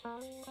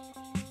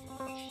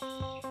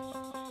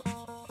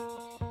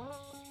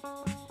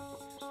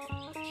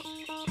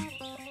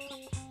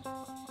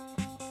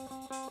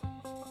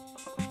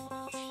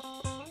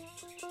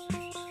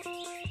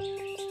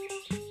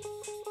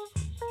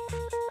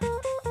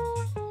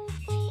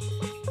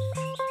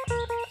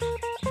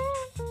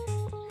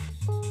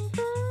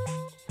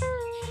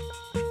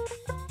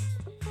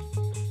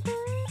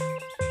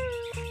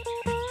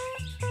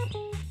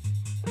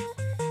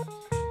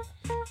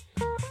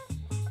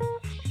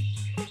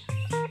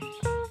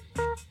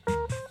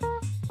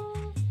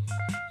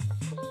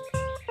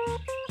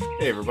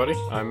Hey everybody,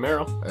 I'm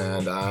Meryl,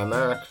 And I'm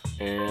Eric.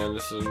 and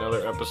this is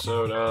another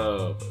episode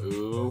of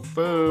Ooh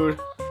Food.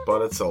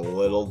 But it's a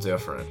little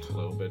different. A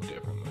little bit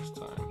different this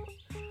time.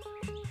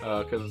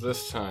 Because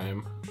this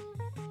time,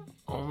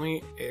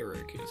 only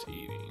Eric is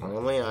eating.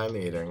 Only I'm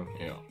eating.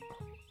 Yeah.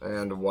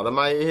 And what am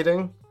I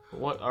eating?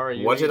 What are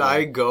you What eating? did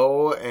I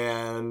go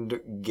and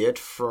get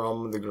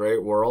from the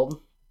great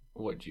world?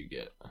 What'd you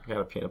get? I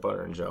got a peanut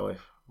butter and jelly.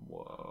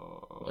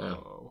 Whoa. Yeah.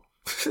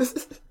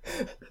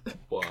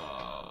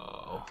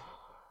 Whoa.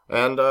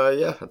 And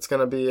yeah, it's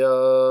gonna be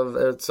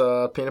it's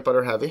peanut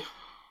butter heavy.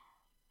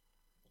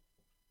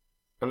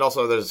 And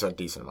also there's a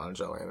decent amount of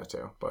jelly in it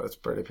too, but it's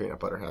pretty peanut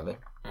butter heavy.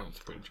 That's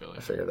pretty jelly. I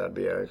figured that'd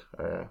be a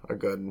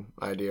good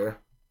idea.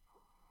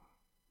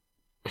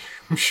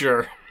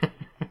 Sure.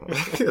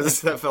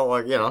 Because that felt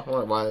like,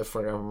 why if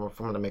I'm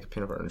gonna make a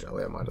peanut butter and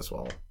jelly, I might as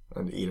well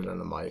and eat it in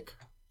the mic.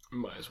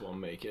 Might as well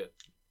make it.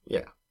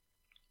 Yeah.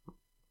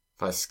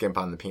 If I skimp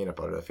on the peanut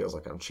butter, it feels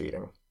like I'm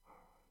cheating.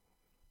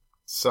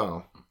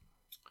 So,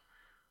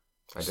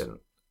 I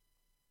didn't.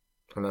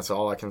 And that's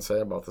all I can say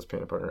about this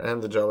peanut butter.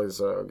 And the jelly's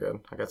good.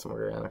 I got some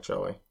organic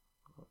jelly.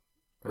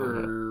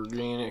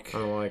 Organic. I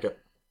don't like it.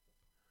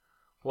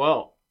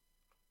 Well.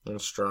 And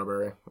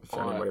strawberry, if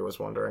anybody was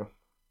wondering.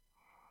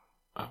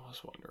 I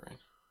was wondering.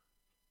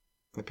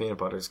 The peanut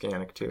butter's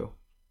organic too.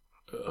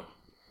 Ugh.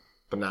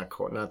 But not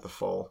the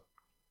full.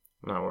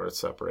 Not where it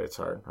separates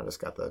hard. I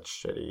just got that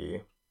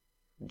shitty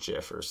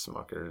Jif or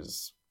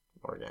Smucker's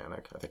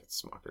organic. I think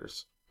it's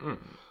Smucker's. Mm.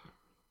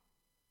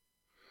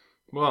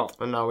 Well.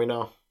 And now we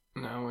know.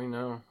 Now we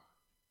know.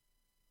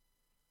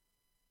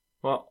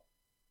 Well,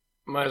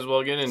 might as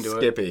well get into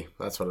Skippy.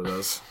 That's what it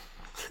is.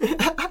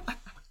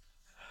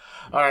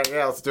 Alright,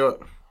 yeah, let's do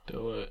it.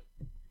 Do it.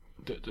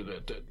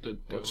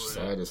 Which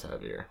side is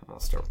heavier? I'll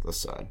start with this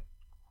side.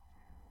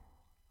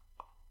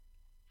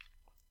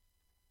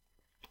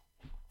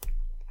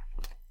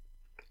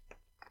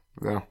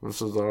 Yeah,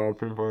 this is peanut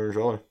butter and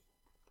jelly.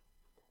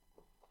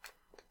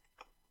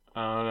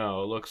 I don't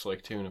know. It looks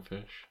like tuna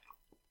fish.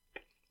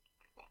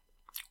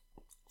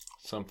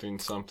 Something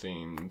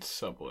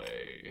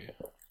Subway.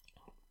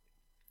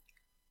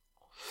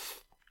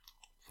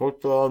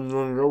 What's in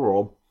your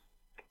world?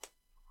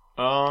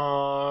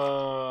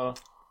 I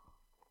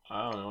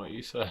don't know what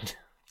you said.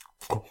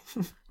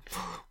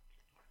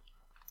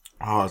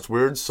 It's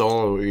weird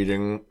solo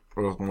eating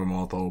with my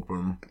mouth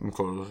open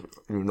because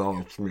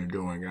it's me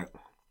doing it.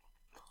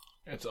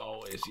 It's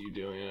always you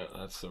doing it.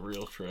 That's the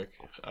real trick.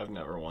 I've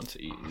never once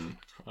eaten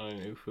on a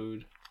new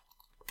food.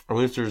 At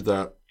least there's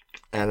that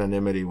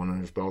anonymity when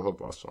there's both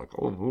of us. Like,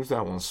 oh, who's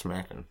that one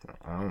smacking?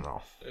 I don't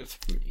know. It's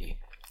me.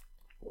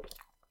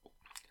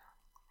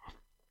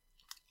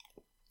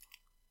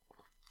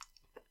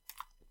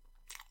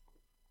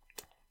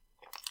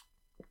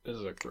 This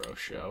is a gross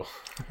show.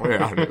 Oh,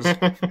 yeah, it is.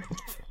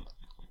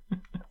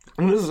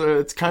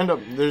 It's kind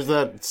of, there's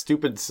that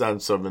stupid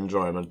sense of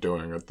enjoyment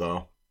doing it,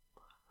 though.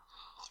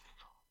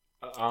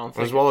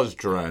 As well as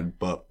dread,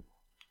 but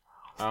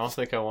I don't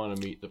think I want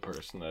to meet the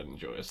person that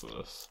enjoys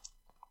this.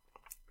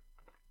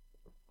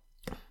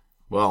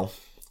 Well,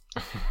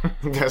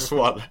 guess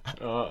what?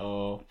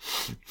 Uh-oh.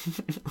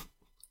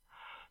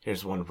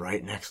 There's one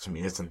right next to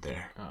me, isn't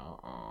there?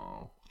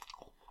 Uh-oh.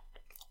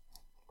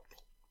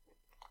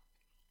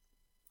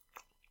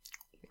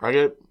 I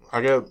get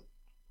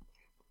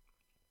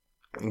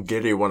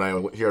giddy when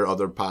I hear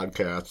other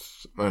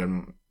podcasts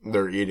and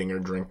they're eating or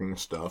drinking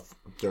stuff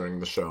during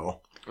the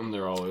show. And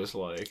they're always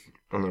like...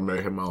 And they're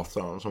making mouth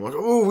sounds. I'm like,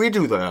 oh, we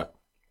do that.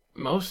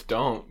 Most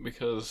don't,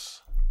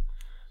 because...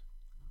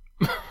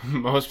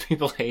 most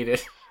people hate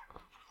it.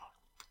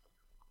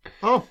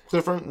 Oh,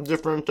 different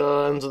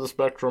ends of the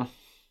spectrum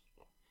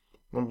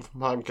of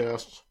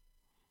podcasts.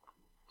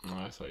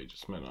 Oh, I thought you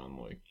just meant on,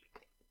 like...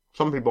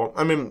 Some people,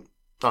 I mean,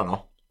 I don't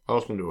know. I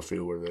listen to a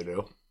few where they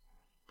do.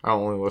 I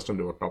only listen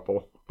to a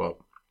couple, but...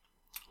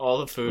 All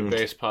the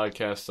food-based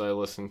podcasts I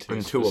listen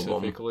to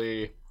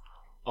specifically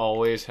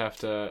always have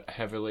to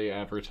heavily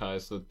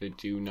advertise that they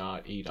do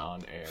not eat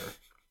on air.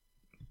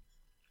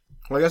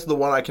 Well, I guess the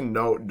one I can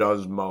note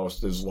does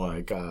most is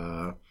like,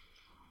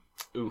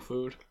 Ooh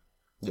Food?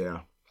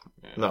 Yeah.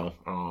 No,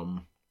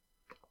 I'm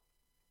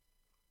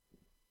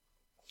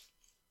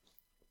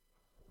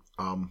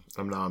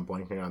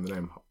blanking on the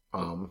name.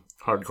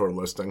 Hardcore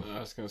Listing. I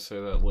was going to say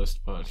that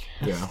List podcast.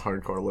 Yeah,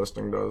 Hardcore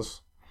Listing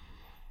does.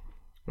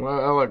 Well,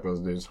 I like those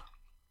dudes.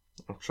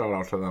 Shout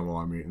out to them while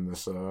I'm eating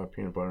this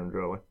peanut butter and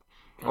jelly.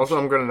 Also,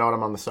 I'm going to note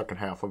I'm on the second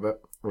half of it,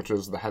 which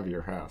is the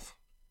heavier half.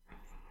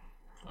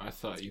 I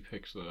thought you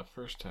picked the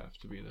first half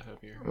to be the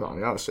heavier. No,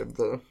 yeah, I saved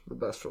the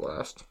best for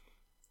last.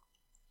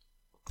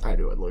 I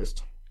do, at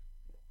least.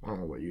 I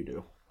don't know what you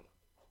do.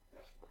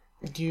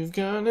 You've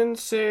gone and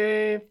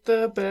saved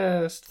the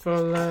best for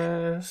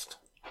last.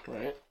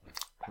 Right?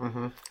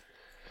 Mm-hmm.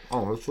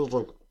 Oh, this was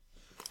like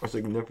a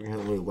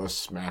significantly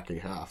less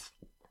smacky half.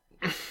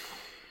 It's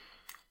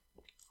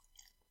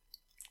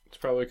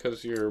probably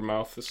because your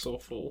mouth is so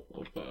full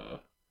of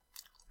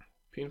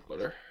peanut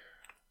butter.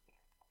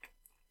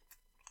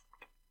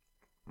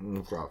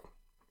 Crap.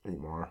 Eat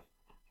more.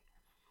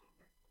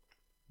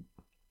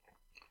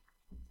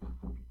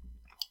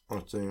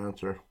 What's the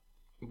answer?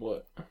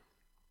 What?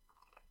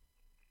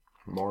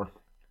 More.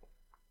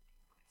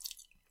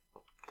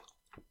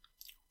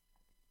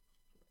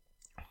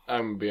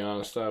 I'm gonna be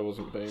honest, I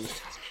wasn't paying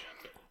attention.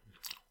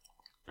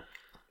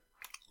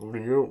 What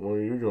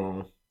are you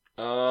doing?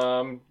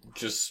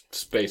 Just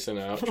spacing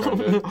out, trying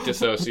to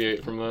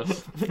dissociate from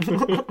this.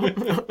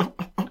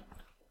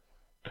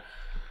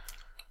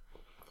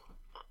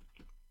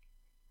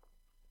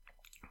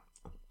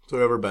 So,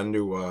 ever been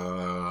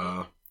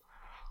to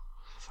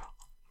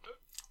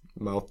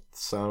Mouth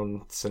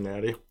Sound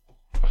Cincinnati?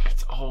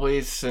 It's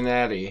always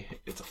Cincinnati.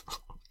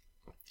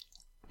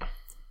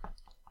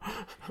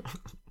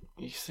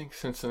 You think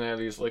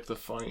Cincinnati is like the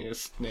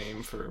funniest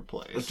name for a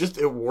place?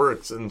 It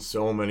works in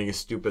so many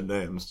stupid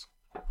names.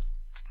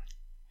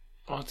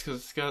 Well, it's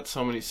because it's got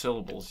so many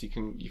syllables. You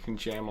can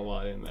jam a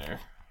lot in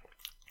there.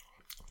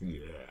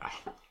 Yeah.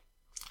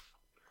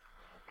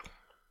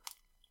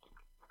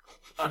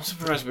 I'm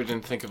surprised we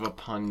didn't think of a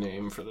pun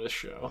name for this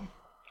show.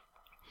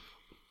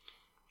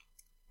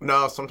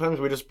 No, sometimes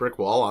we just brick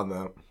wall on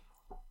that.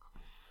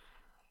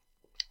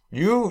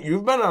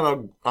 You've been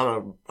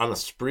on a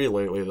spree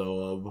lately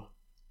though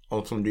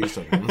of some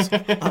decent ones.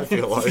 I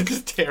feel like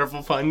just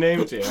terrible pun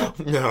names.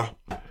 Yeah.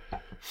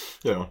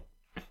 Yeah.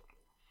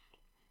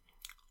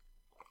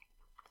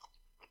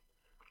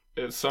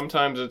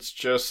 Sometimes it's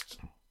just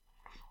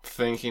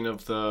thinking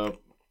of the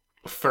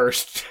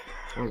first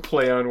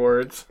play on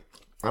words.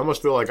 I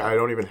almost feel like I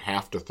don't even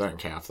have to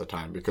think half the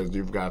time because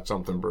you've got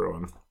something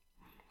brewing.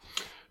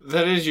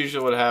 That is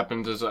usually what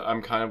happens. Is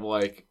I'm kind of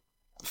like.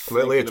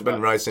 Lately, it's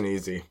been nice and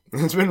easy.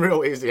 It's been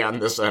real easy on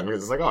this end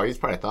because it's like, oh, he's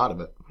probably thought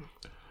of it.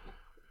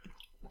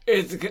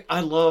 I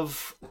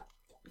love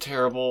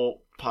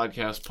terrible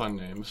podcast pun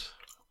names.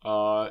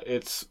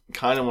 It's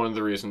kind of one of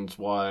the reasons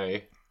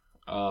why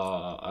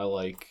I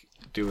like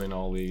doing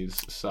all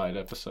these side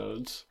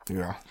episodes.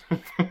 Yeah.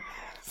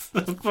 It's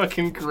the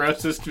fucking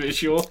grossest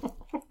visual.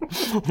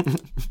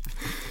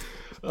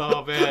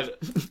 Oh, man.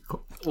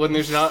 When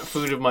there's not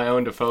food of my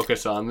own to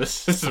focus on,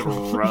 this is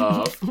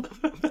rough.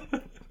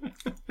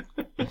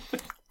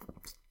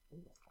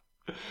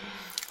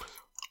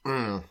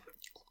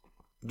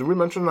 Did we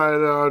mention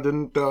I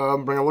didn't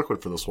bring a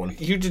liquid for this one?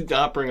 You did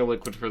not bring a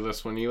liquid for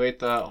this one. You ate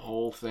that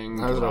whole thing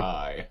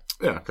dry.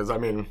 Yeah, because, I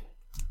mean,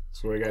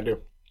 that's what we gotta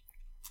do.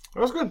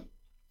 That was good.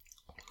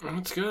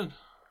 That's good.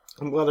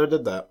 I'm glad I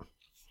did that.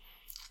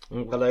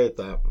 I'm glad I ate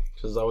that,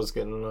 because I was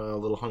getting a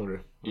little hungry.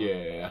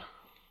 Yeah.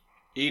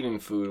 Eating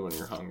food when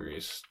you're hungry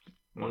is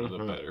one of the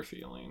better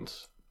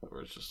feelings.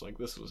 Where it's just like,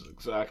 this was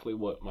exactly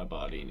what my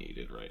body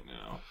needed right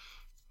now.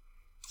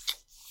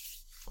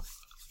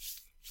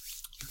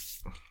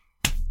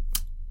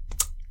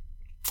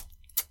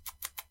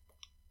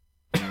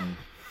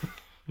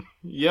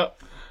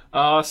 Yep.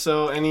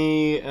 So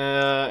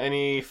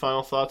any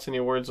final thoughts, any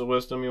words of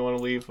wisdom you want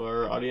to leave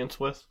our audience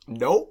with?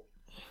 Nope.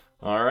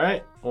 All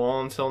right.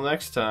 Well, until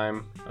next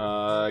time,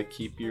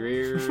 keep your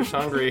ears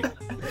hungry.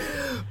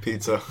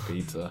 Pizza.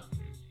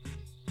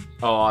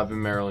 Oh, I've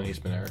been Marilyn. He's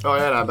been Eric. Oh,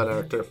 yeah, and I've been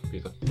Eric, too.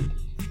 Pizza.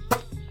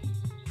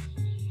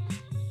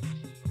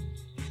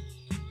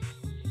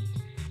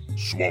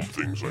 Swamp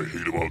Things I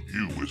Hate About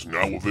You is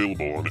now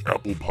available on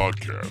Apple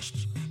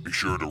Podcasts. Be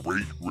sure to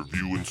rate,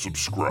 review, and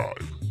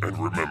subscribe. And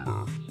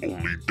remember,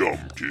 only dumb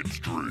kids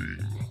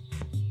dream.